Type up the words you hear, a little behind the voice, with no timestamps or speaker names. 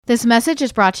This message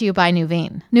is brought to you by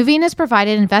Nuveen. Nuveen has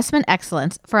provided investment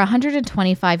excellence for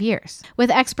 125 years,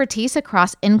 with expertise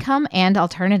across income and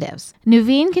alternatives.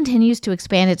 Nuveen continues to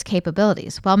expand its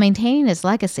capabilities while maintaining its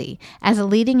legacy as a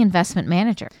leading investment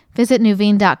manager. Visit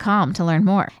Nuveen.com to learn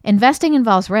more. Investing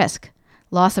involves risk.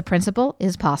 Loss of principal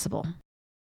is possible.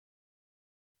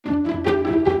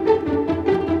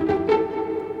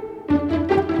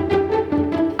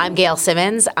 I'm Gail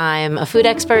Simmons. I'm a food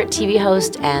expert, TV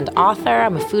host, and author.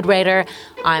 I'm a food writer.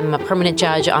 I'm a permanent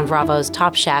judge on Bravo's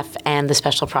Top Chef and the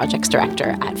special projects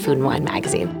director at Food and Wine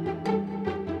magazine.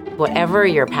 Whatever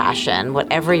your passion,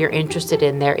 whatever you're interested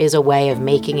in, there is a way of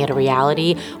making it a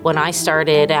reality. When I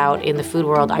started out in the food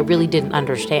world, I really didn't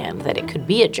understand that it could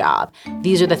be a job.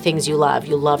 These are the things you love.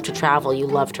 You love to travel, you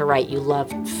love to write, you love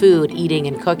food, eating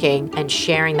and cooking, and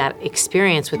sharing that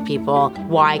experience with people.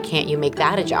 Why can't you make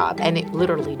that a job? And it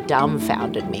literally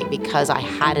dumbfounded me because I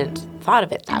hadn't thought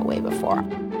of it that way before.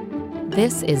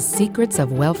 This is Secrets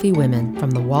of Wealthy Women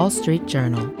from the Wall Street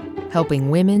Journal,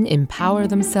 helping women empower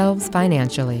themselves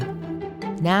financially.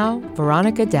 Now,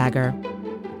 Veronica Dagher.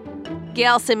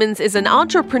 Gail Simmons is an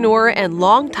entrepreneur and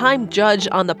longtime judge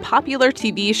on the popular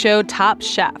TV show Top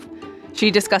Chef.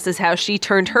 She discusses how she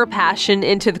turned her passion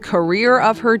into the career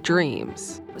of her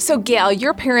dreams. So, Gail,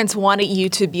 your parents wanted you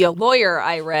to be a lawyer,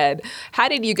 I read. How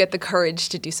did you get the courage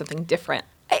to do something different?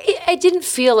 I didn't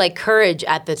feel like courage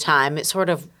at the time. It sort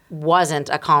of wasn't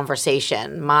a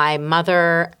conversation. My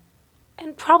mother,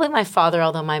 and probably my father,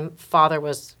 although my father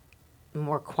was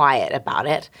more quiet about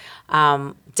it,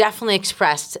 definitely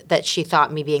expressed that she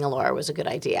thought me being a lawyer was a good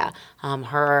idea.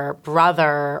 Her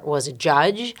brother was a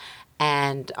judge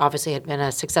and obviously had been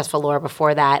a successful lawyer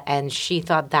before that, and she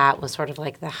thought that was sort of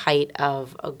like the height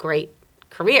of a great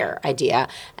career idea,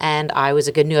 and I was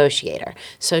a good negotiator.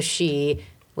 So she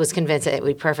was convinced that it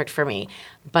would be perfect for me.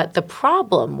 But the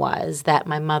problem was that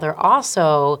my mother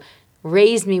also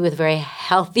raised me with a very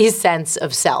healthy sense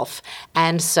of self.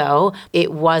 And so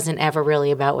it wasn't ever really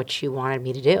about what she wanted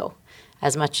me to do.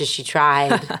 As much as she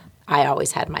tried, I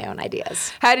always had my own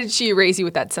ideas. How did she raise you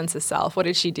with that sense of self? What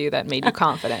did she do that made you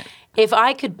confident? If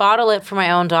I could bottle it for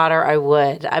my own daughter, I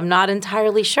would. I'm not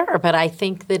entirely sure, but I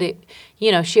think that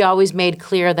she always made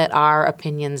clear that our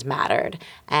opinions mattered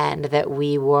and that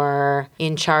we were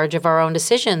in charge of our own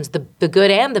decisions, the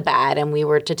good and the bad, and we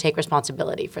were to take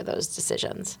responsibility for those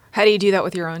decisions. How do you do that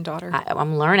with your own daughter?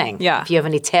 I'm learning. Yeah. If you have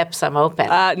any tips, I'm open.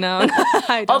 No.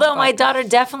 I don't. Although my daughter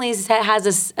definitely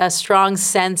has a strong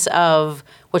sense of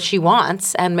what she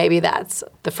wants, and maybe that's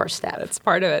the first step. That's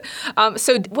part of it.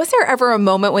 So was there ever a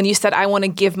moment when you said, I want to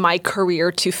give my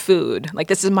career to food? Like,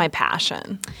 this is my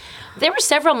passion. There were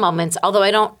several moments, although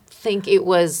I don't think it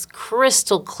was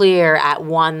crystal clear at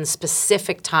one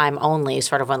specific time only,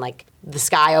 sort of when like the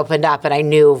sky opened up and I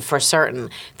knew for certain.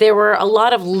 There were a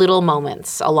lot of little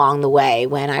moments along the way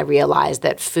when I realized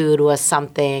that food was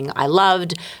something I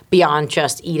loved beyond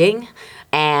just eating.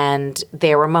 And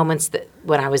there were moments that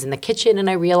when I was in the kitchen and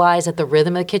I realized that the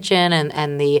rhythm of the kitchen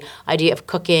and the idea of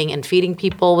cooking and feeding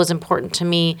people was important to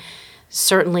me.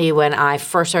 Certainly when I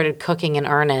first started cooking in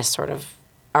earnest, sort of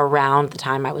around the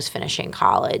time I was finishing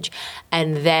college.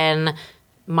 And then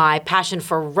my passion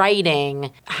for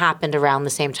writing happened around the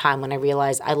same time when I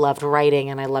realized I loved writing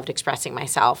and I loved expressing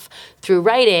myself through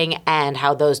writing and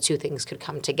how those two things could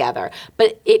come together.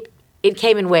 But it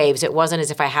came in waves. It wasn't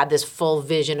as if I had this full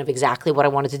vision of exactly what I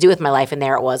wanted to do with my life, and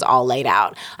there it was all laid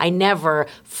out. I never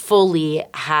fully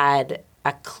had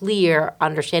a clear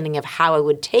understanding of how I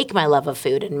would take my love of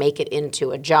food and make it into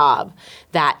a job.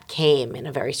 That came in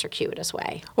a very circuitous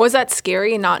way. Was that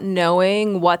scary, not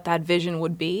knowing what that vision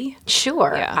would be?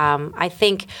 Sure. Yeah. I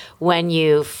think when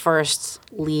you first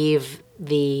leave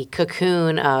the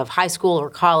cocoon of high school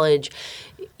or college,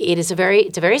 it's a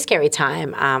very scary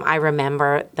time. I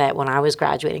remember that when I was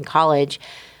graduating college,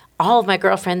 all of my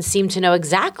girlfriends seemed to know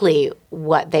exactly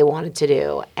what they wanted to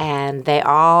do, and they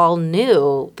all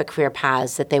knew the career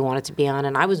paths that they wanted to be on,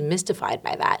 and I was mystified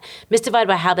by that, mystified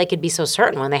by how they could be so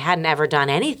certain when they hadn't ever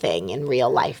done anything in real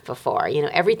life before.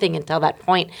 Everything until that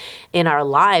point in our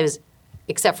lives,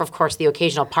 except for, of course, the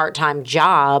occasional part-time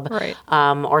job, right,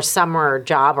 or summer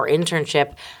job or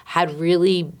internship, had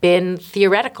really been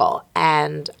theoretical.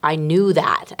 And I knew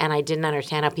that, and I didn't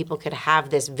understand how people could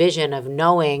have this vision of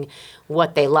knowing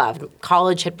what they loved.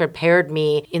 College had prepared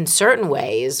me in certain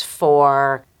ways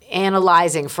for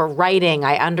analyzing, for writing.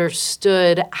 I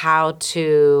understood how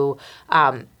to,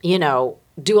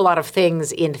 do a lot of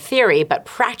things in theory, but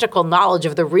practical knowledge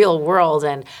of the real world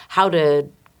and how to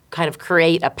kind of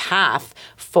create a path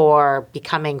for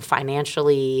becoming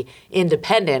financially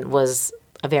independent was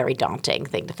a very daunting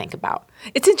thing to think about.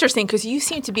 It's interesting because you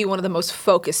seem to be one of the most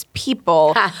focused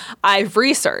people I've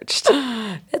researched.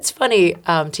 It's funny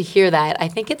to hear that. I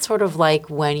think it's sort of like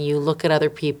when you look at other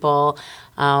people,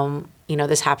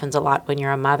 this happens a lot when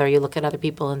you're a mother. You look at other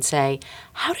people and say,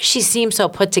 how does she seem so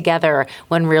put together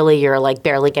when really you're like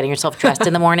barely getting yourself dressed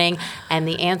in the morning? And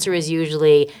the answer is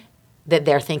usually that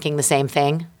they're thinking the same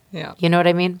thing. Yeah. You know what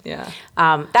I mean? Yeah.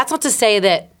 That's not to say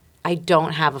that I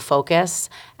don't have a focus,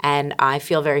 and I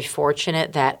feel very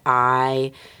fortunate that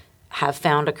I have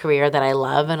found a career that I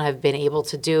love, and I've been able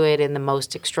to do it in the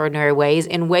most extraordinary ways,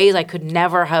 in ways I could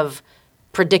never have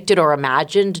predicted or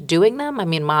imagined doing them. I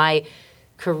mean, my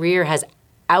career has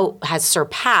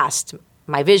surpassed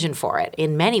my vision for it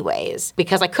in many ways,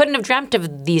 because I couldn't have dreamt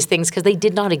of these things because they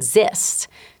did not exist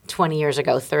 20 years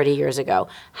ago, 30 years ago.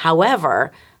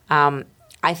 However,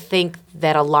 I think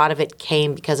that a lot of it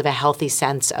came because of a healthy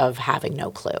sense of having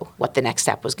no clue what the next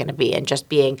step was going to be, and just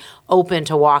being open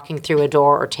to walking through a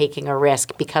door or taking a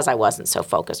risk because I wasn't so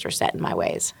focused or set in my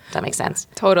ways. Does that make sense?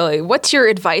 Totally. What's your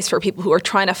advice for people who are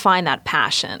trying to find that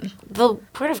passion? The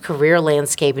sort of career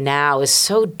landscape now is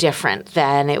so different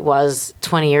than it was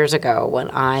 20 years ago when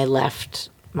I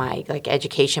left my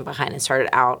education behind and started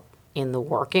out in the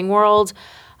working world.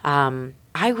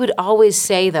 I would always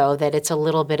say, though, that it's a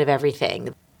little bit of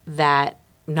everything. That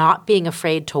not being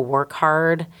afraid to work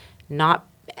hard,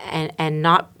 and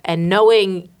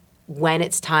knowing when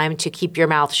it's time to keep your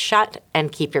mouth shut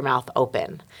and keep your mouth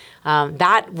open.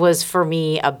 That was for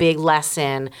me a big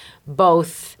lesson,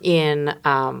 both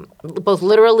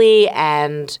literally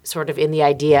and sort of in the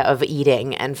idea of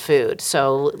eating and food.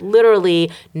 So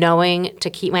literally knowing to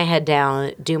keep my head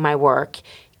down, do my work,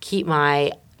 keep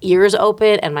my ears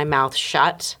open and my mouth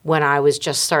shut when I was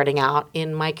just starting out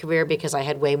in my career, because I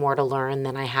had way more to learn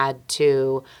than I had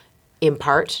to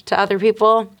impart to other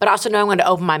people. But also knowing when to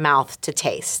open my mouth to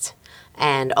taste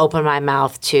and open my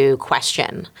mouth to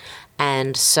question.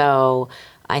 And so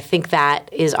I think that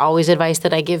is always advice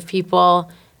that I give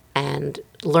people, and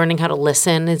learning how to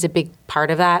listen is a big part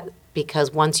of that,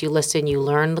 because once you listen, you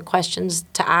learn the questions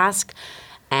to ask.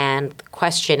 And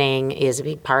questioning is a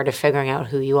big part of figuring out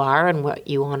who you are and what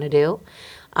you want to do.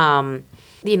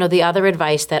 The other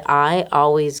advice that I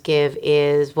always give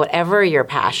is whatever your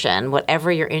passion,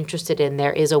 whatever you're interested in,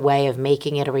 there is a way of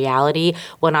making it a reality.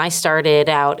 When I started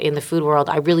out in the food world,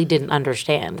 I really didn't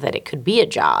understand that it could be a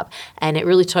job. And it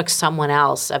really took someone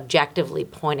else objectively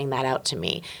pointing that out to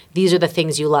me. These are the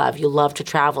things you love. You love to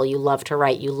travel. You love to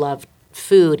write. You love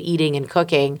food, eating, and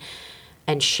cooking.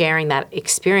 And sharing that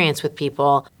experience with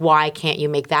people. Why can't you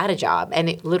make that a job? And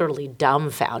it literally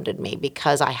dumbfounded me,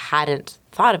 because I hadn't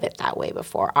thought of it that way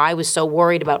before. I was so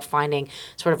worried about finding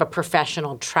sort of a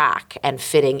professional track and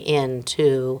fitting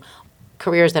into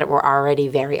careers that were already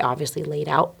very obviously laid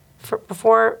out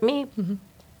before me,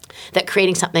 that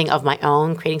creating something of my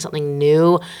own, creating something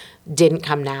new didn't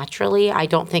come naturally. I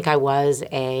don't think I was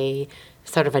a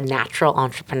sort of a natural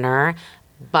entrepreneur.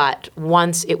 But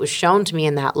once it was shown to me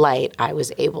in that light, I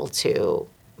was able to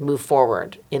move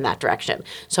forward in that direction.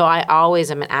 So I always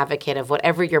am an advocate of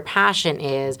whatever your passion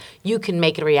is, you can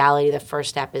make it a reality. The first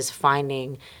step is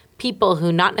finding people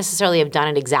who not necessarily have done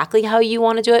it exactly how you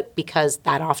want to do it, because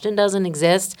that often doesn't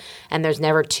exist, and there's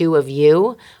never two of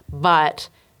you, but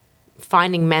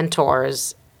finding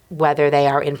mentors, whether they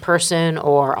are in person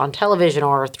or on television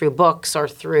or through books or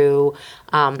through,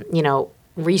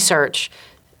 research,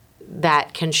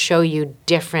 that can show you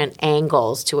different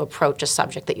angles to approach a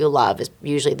subject that you love is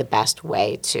usually the best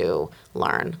way to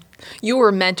learn. You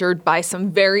were mentored by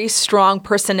some very strong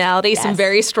personalities, Yes. some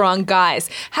very strong guys.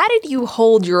 How did you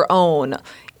hold your own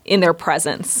in their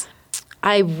presence?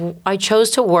 I chose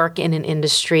to work in an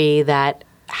industry that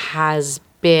has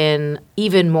been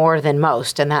even more than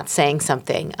most, and that's saying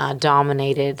something,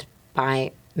 dominated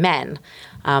by men.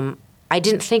 I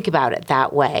didn't think about it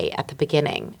that way at the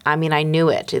beginning. I mean, I knew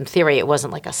it. In theory, it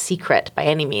wasn't like a secret by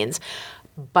any means.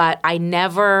 But I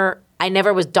never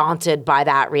was daunted by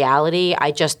that reality.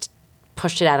 I just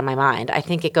pushed it out of my mind. I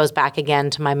think it goes back again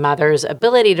to my mother's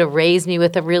ability to raise me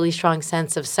with a really strong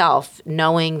sense of self,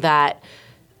 knowing that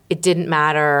it didn't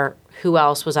matter who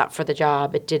else was up for the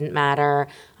job. It didn't matter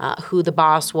who the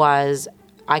boss was.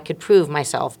 I could prove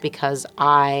myself because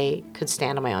I could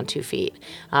stand on my own 2 feet,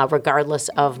 regardless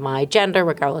of my gender,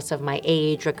 regardless of my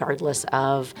age, regardless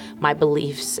of my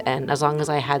beliefs. And as long as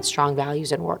I had strong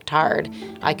values and worked hard,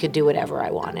 I could do whatever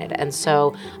I wanted. And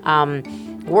so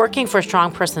working for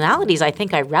strong personalities, I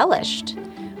think I relished.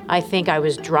 I think I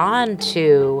was drawn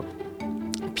to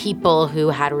people who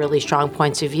had really strong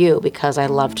points of view because I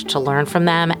loved to learn from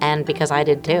them and because I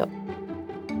did too.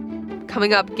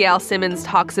 Coming up, Gail Simmons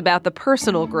talks about the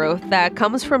personal growth that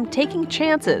comes from taking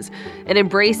chances and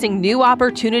embracing new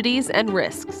opportunities and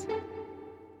risks.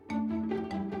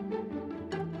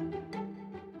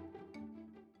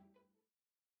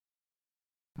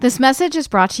 This message is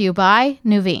brought to you by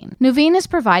Nuveen. Nuveen has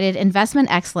provided investment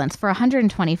excellence for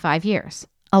 125 years.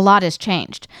 A lot has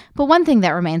changed, but one thing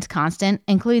that remains constant,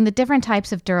 including the different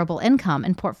types of durable income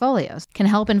in portfolios, can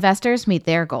help investors meet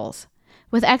their goals.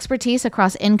 With expertise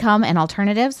across income and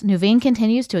alternatives, Nuveen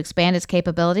continues to expand its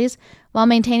capabilities while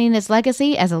maintaining its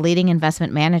legacy as a leading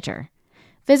investment manager.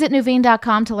 Visit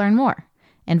Nuveen.com to learn more.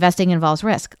 Investing involves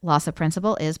risk. Loss of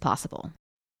principal is possible.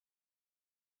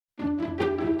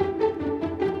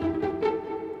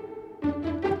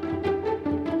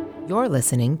 You're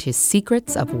listening to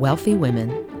Secrets of Wealthy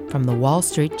Women from the Wall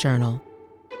Street Journal.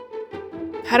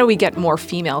 How do we get more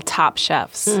female top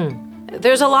chefs?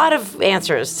 There's a lot of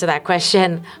answers to that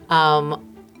question.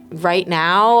 Right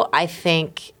now, I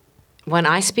think when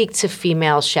I speak to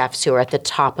female chefs who are at the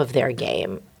top of their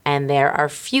game, and there are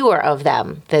fewer of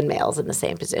them than males in the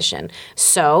same position.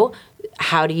 So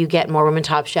how do you get more women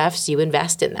top chefs? You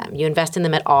invest in them. You invest in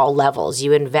them at all levels.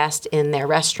 You invest in their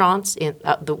restaurants, in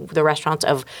the restaurants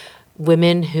of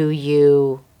women who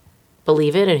you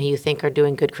believe in and who you think are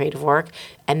doing good creative work.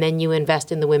 And then you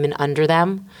invest in the women under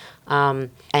them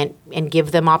and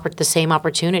give them the same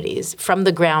opportunities from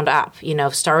the ground up,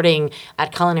 starting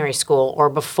at culinary school or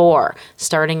before,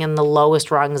 starting in the lowest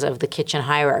rungs of the kitchen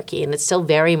hierarchy. And it still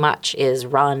very much is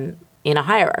run in a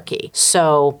hierarchy.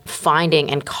 So finding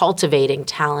and cultivating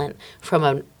talent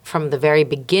from the very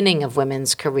beginning of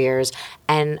women's careers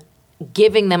and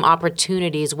giving them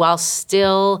opportunities while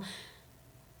still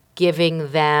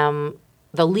giving them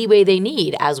the leeway they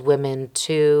need as women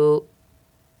to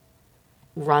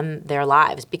run their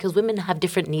lives, because women have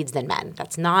different needs than men.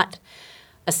 That's not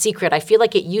a secret. I feel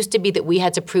like it used to be that we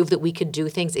had to prove that we could do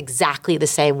things exactly the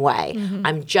same way. Mm-hmm.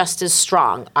 I'm just as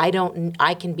strong. I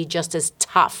can be just as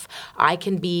tough. I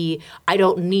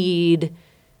don't need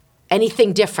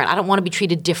anything different. I don't want to be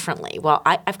treated differently. Well,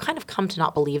 I've kind of come to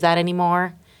not believe that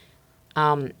anymore.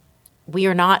 We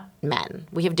are not men.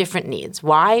 We have different needs.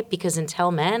 Why? Because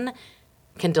until men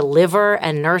can deliver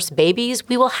and nurse babies,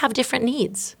 we will have different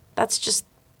needs. That's just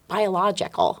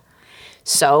biological.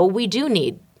 So we do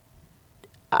need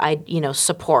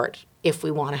support if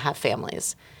we want to have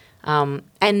families. And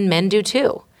men do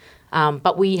too.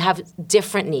 But we have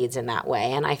different needs in that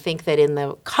way. And I think that in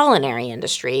the culinary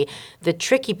industry, the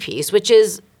tricky piece, which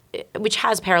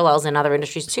has parallels in other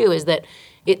industries too, is that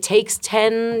it takes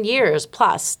 10 years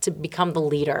plus to become the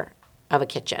leader of a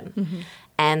kitchen. Mm-hmm.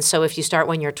 And so if you start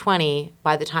when you're 20,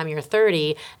 by the time you're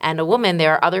 30, and a woman,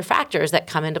 there are other factors that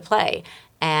come into play.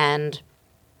 And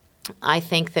I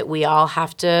think that we all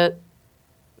have to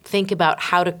think about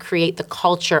how to create the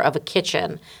culture of a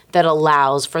kitchen that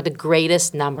allows for the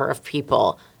greatest number of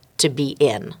people to be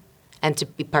in and to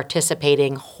be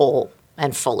participating whole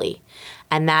and fully.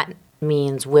 And that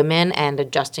means women and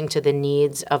adjusting to the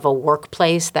needs of a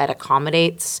workplace that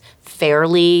accommodates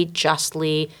fairly,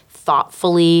 justly,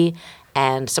 thoughtfully,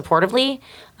 and supportively.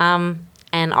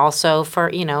 And also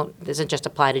for, this doesn't just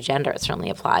apply to gender. It certainly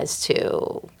applies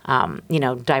to,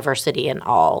 diversity in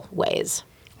all ways.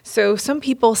 So some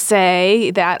people say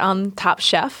that on Top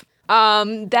Chef,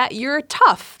 that you're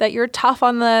tough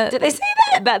on the... Did they say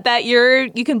that? That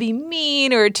you can be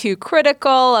mean or too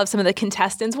critical of some of the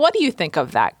contestants. What do you think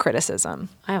of that criticism?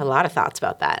 I have a lot of thoughts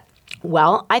about that.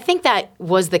 Well, I think that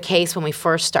was the case when we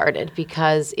first started,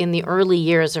 because in the early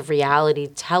years of reality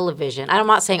television, I'm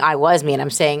not saying I was mean, I'm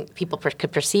saying people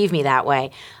could perceive me that way.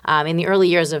 In the early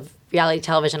years of reality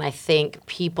television, I think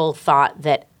people thought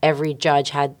that every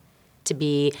judge had to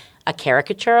be a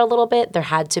caricature a little bit. There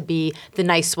had to be the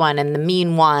nice one and the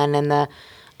mean one, and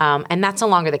that's no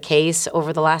longer the case.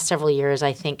 Over the last several years,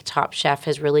 I think Top Chef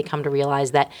has really come to realize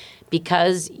that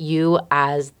because you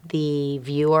as the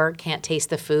viewer can't taste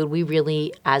the food, we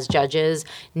really, as judges,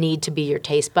 need to be your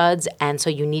taste buds. And so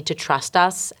you need to trust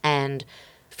us and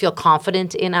feel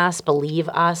confident in us, believe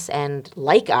us, and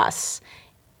like us,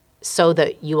 so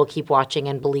that you will keep watching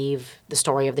and believe the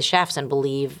story of the chefs and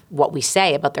believe what we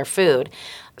say about their food.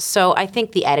 So I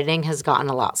think the editing has gotten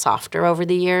a lot softer over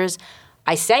the years.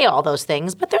 I say all those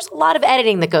things, but there's a lot of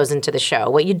editing that goes into the show.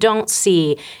 What you don't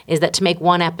see is that to make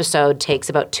one episode takes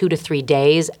about 2 to 3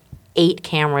 days, 8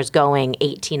 cameras going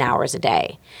 18 hours a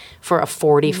day for a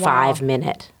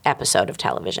 45-minute episode of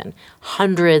television.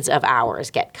 Hundreds of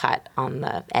hours get cut on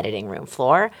the editing room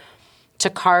floor to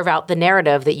carve out the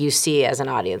narrative that you see as an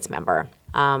audience member.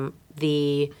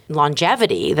 The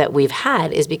longevity that we've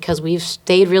had is because we've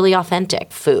stayed really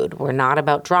authentic food. We're not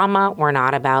about drama. We're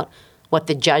not about what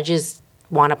the judges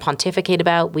want to pontificate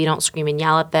about. We don't scream and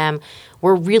yell at them.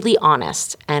 We're really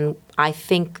honest. And I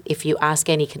think if you ask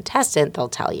any contestant, they'll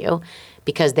tell you,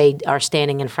 because they are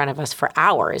standing in front of us for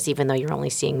hours, even though you're only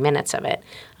seeing minutes of it,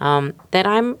 that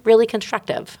I'm really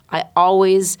constructive. I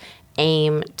always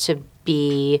aim to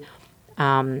be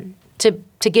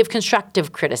to give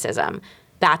constructive criticism.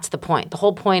 That's the point. The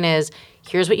whole point is,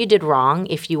 here's what you did wrong.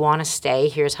 If you want to stay,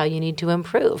 here's how you need to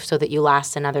improve so that you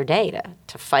last another day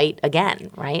to fight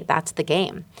again, right? That's the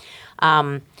game.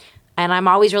 And I'm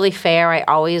always really fair. I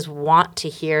always want to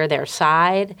hear their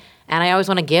side, and I always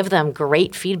want to give them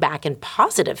great feedback and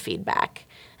positive feedback.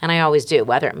 And I always do.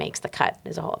 Whether it makes the cut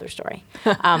is a whole other story.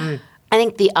 I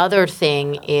think the other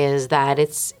thing is that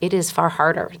it is far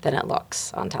harder than it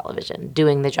looks on television,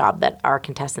 doing the job that our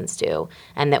contestants do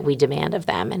and that we demand of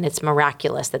them. And it's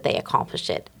miraculous that they accomplish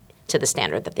it to the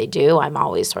standard that they do. I'm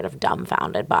always sort of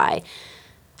dumbfounded by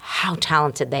how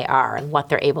talented they are and what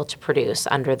they're able to produce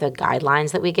under the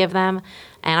guidelines that we give them.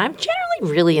 And I'm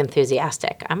generally really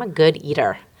enthusiastic. I'm a good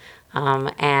eater.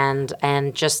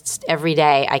 And just every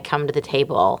day I come to the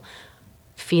table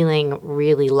feeling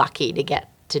really lucky to get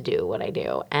to do what I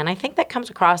do. And I think that comes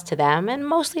across to them and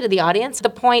mostly to the audience. The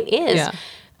point is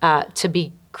to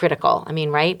be critical. I mean,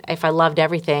 right? If I loved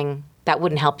everything, that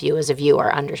wouldn't help you as a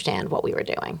viewer understand what we were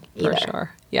doing either. For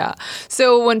sure. Yeah.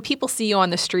 So when people see you on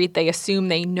the street, they assume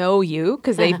they know you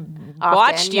because they've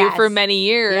watched you for many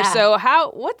years. Yeah.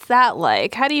 So what's that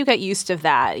like? How do you get used to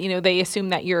that? They assume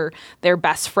that you're their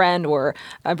best friend or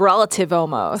a relative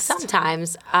almost.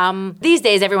 Sometimes. These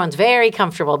days, everyone's very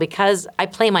comfortable because I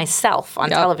play myself on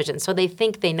television. So they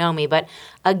think they know me. But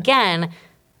again,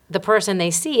 the person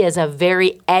they see is a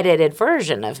very edited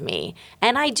version of me.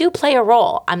 And I do play a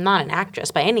role. I'm not an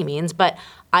actress by any means, but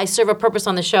I serve a purpose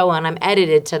on the show and I'm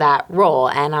edited to that role.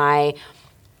 And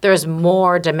there's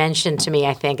more dimension to me,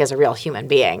 I think, as a real human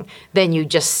being than you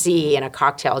just see in a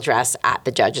cocktail dress at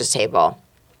the judge's table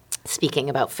speaking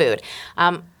about food.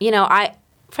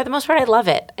 For the most part, I love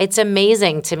it. It's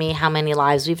amazing to me how many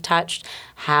lives we've touched,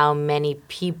 how many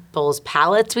people's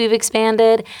palates we've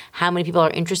expanded, how many people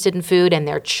are interested in food and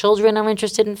their children are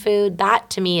interested in food. That,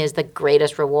 to me, is the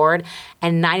greatest reward.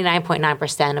 And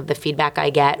 99.9% of the feedback I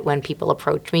get when people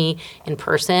approach me in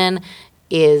person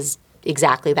is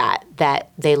exactly that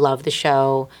they love the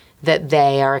show, that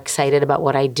they are excited about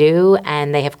what I do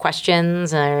and they have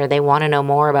questions or they want to know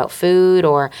more about food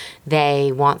or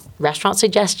they want restaurant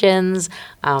suggestions.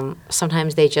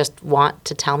 Sometimes they just want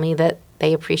to tell me that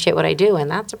they appreciate what I do, and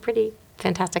that's a pretty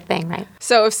fantastic thing, right?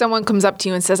 So if someone comes up to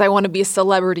you and says, I want to be a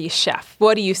celebrity chef,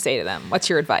 what do you say to them? What's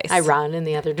your advice? I run in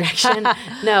the other direction.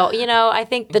 No, I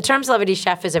think the term celebrity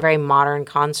chef is a very modern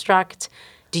construct.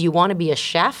 Do you want to be a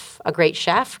chef, a great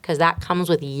chef? Because that comes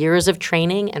with years of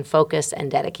training and focus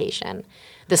and dedication.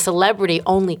 The celebrity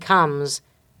only comes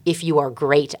if you are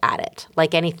great at it,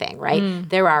 like anything, right?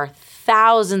 There are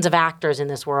thousands of actors in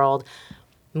this world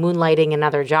moonlighting in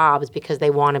other jobs because they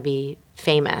want to be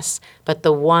famous. But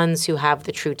the ones who have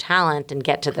the true talent and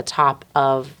get to the top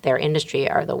of their industry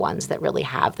are the ones that really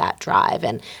have that drive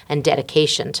and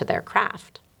dedication to their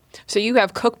craft. So you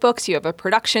have cookbooks, you have a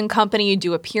production company, you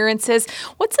do appearances.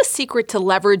 What's the secret to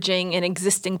leveraging an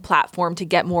existing platform to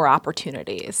get more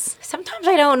opportunities? Sometimes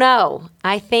I don't know.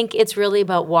 I think it's really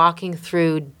about walking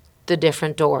through the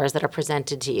different doors that are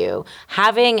presented to you,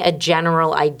 having a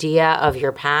general idea of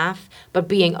your path, but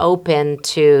being open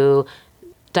to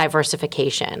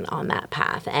diversification on that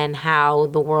path and how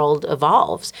the world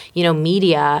evolves.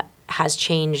 Media has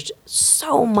changed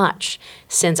so much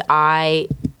since I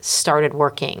started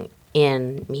working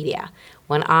in media.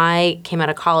 When I came out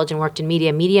of college and worked in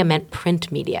media, media meant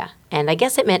print media. And I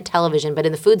guess it meant television, but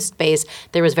in the food space,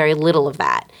 there was very little of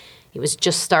that. It was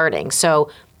just starting. So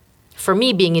for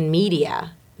me, being in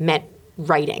media meant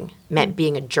writing, meant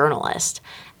being a journalist.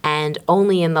 And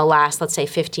only in the last, let's say,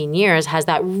 15 years has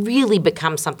that really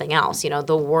become something else.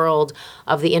 The world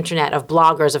of the internet, of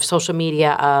bloggers, of social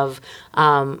media, of,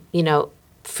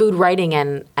 food writing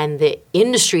and the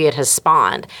industry it has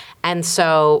spawned. And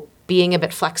so being a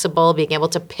bit flexible, being able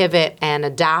to pivot and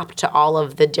adapt to all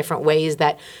of the different ways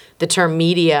that the term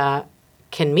media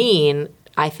can mean,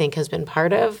 I think has been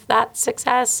part of that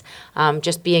success.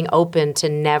 Just being open to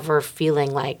never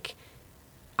feeling like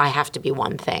I have to be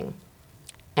one thing.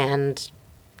 And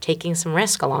taking some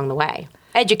risk along the way.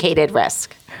 Educated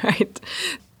risk. Right.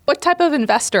 What type of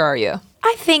investor are you?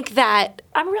 I think that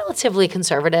I'm relatively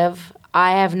conservative.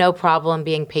 I have no problem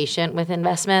being patient with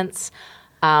investments.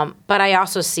 But I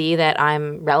also see that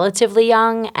I'm relatively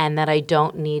young and that I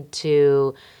don't need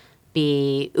to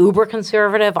be uber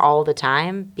conservative all the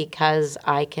time because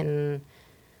I can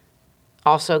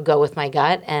also go with my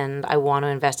gut, and I want to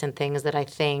invest in things that I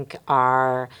think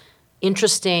are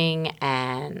interesting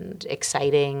and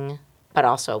exciting, but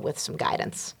also with some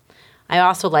guidance. I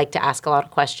also like to ask a lot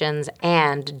of questions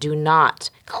and do not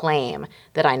claim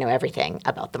that I know everything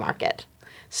about the market.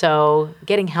 So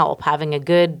getting help, having a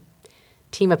good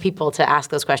team of people to ask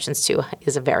those questions to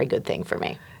is a very good thing for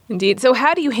me. Indeed. So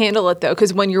how do you handle it, though?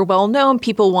 Because when you're well-known,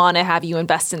 people want to have you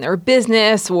invest in their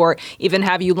business or even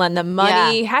have you lend them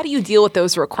money. Yeah. How do you deal with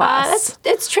those requests?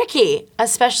 It's tricky,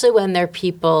 especially when they're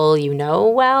people you know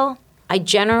well. I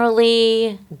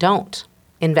generally don't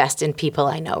invest in people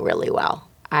I know really well.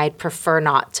 I'd prefer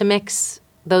not to mix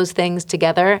those things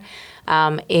together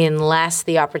unless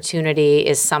the opportunity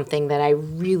is something that I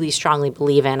really strongly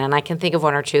believe in. And I can think of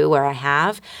one or two where I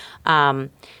have.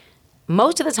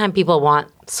 Most of the time people want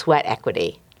sweat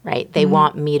equity, right? They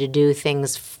want me to do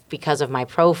things because of my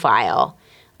profile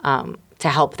to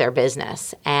help their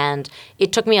business. And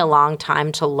it took me a long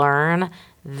time to learn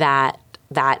that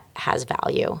that has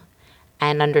value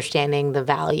and understanding the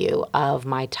value of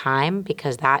my time,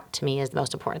 because that to me is the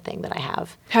most important thing that I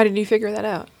have. How did you figure that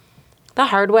out? The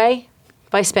hard way,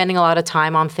 by spending a lot of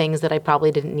time on things that I probably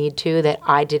didn't need to, that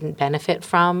I didn't benefit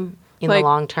from in the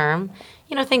long term.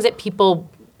 You know, things that people,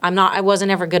 I wasn't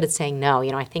ever good at saying no.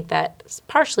 You know, I think that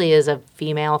partially is a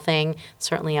female thing,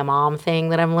 certainly a mom thing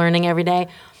that I'm learning every day.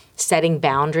 Setting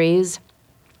boundaries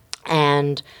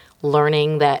and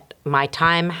learning that my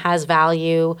time has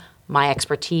value, my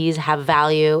expertise have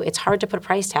value. It's hard to put a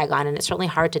price tag on, and it's certainly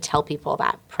hard to tell people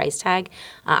that price tag.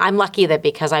 I'm lucky that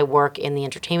because I work in the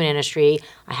entertainment industry,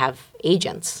 I have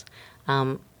agents.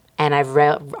 And I've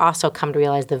also come to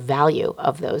realize the value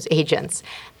of those agents.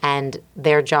 And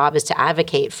their job is to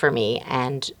advocate for me.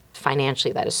 And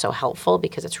financially, that is so helpful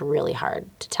because it's really hard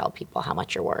to tell people how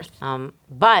much you're worth.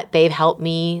 But they've helped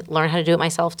me learn how to do it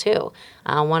myself, too.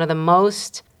 One of the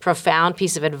most profound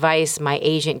piece of advice my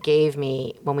agent gave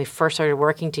me when we first started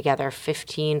working together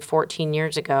 15, 14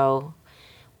 years ago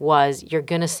was, you're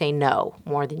going to say no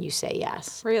more than you say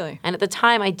yes. Really? And at the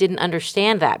time, I didn't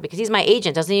understand that because he's my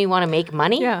agent. Doesn't he want to make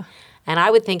money? Yeah. And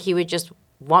I would think he would just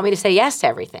want me to say yes to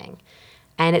everything.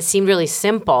 And it seemed really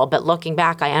simple, but looking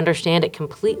back, I understand it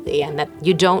completely, and that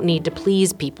you don't need to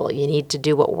please people. You need to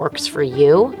do what works for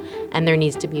you, and there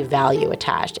needs to be value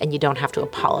attached, and you don't have to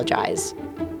apologize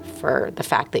for the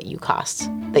fact that you cost,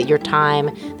 that your time,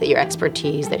 that your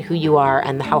expertise, that who you are,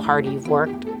 and how hard you've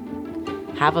worked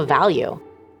have a value.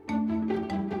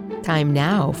 Time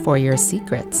now for your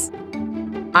secrets.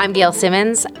 I'm Gail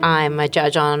Simmons. I'm a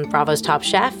judge on Bravo's Top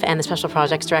Chef and the Special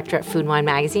Projects Director at Food & Wine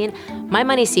Magazine. My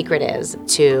money secret is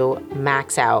to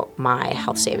max out my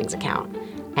health savings account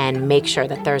and make sure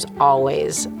that there's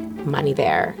always money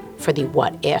there for the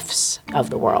what-ifs of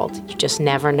the world. You just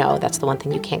never know. That's the one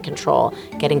thing you can't control.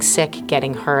 Getting sick,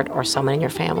 getting hurt, or someone in your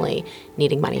family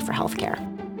needing money for health care.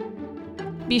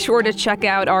 Be sure to check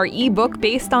out our ebook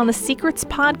based on the Secrets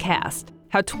podcast,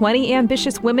 How 20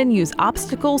 Ambitious Women Use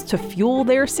Obstacles to Fuel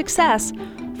Their Success,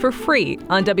 for free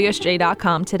on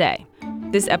WSJ.com today.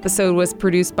 This episode was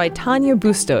produced by Tanya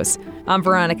Bustos. I'm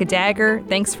Veronica Dagher.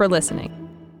 Thanks for listening.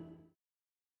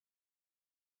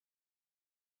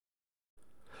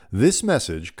 This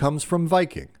message comes from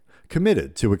Viking,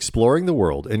 committed to exploring the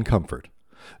world in comfort.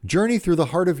 Journey through the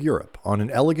heart of Europe on an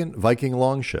elegant Viking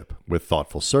longship with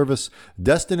thoughtful service,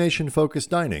 destination-focused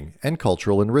dining, and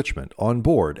cultural enrichment on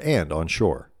board and on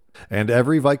shore. And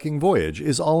every Viking voyage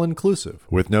is all-inclusive,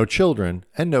 with no children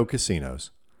and no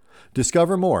casinos.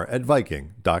 Discover more at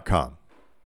Viking.com.